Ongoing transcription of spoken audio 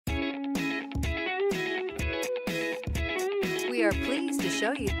We are pleased to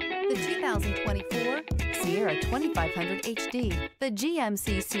show you the 2024 Sierra 2500 HD. The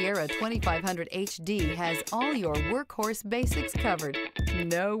GMC Sierra 2500 HD has all your workhorse basics covered.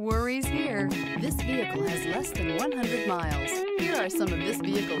 No worries here. This vehicle has less than 100 miles. Here are some of this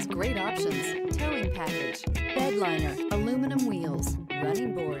vehicle's great options: towing package, bed liner, aluminum wheels,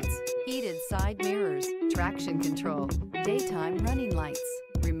 running boards, heated side mirrors, traction control, daytime running lights,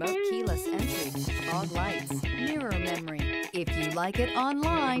 remote keyless entry, fog lights, mirror memory. If you like it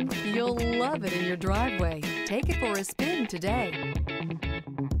online, you'll love it in your driveway. Take it for a spin today.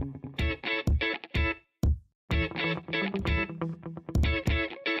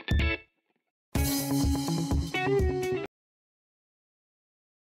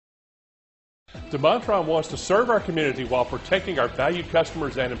 DeMontrond wants to serve our community while protecting our valued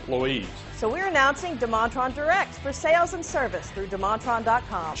customers and employees. So we're announcing DeMontrond Direct for sales and service through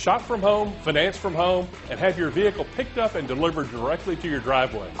DeMontrond.com. Shop from home, finance from home, and have your vehicle picked up and delivered directly to your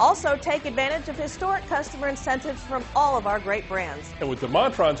driveway. Also, take advantage of historic customer incentives from all of our great brands. And with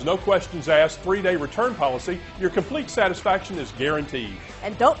DeMontrond's no questions asked 3-day return policy, your complete satisfaction is guaranteed.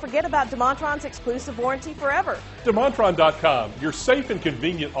 And don't forget about DeMontrond's exclusive warranty forever. DeMontrond.com, your safe and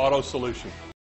convenient auto solution.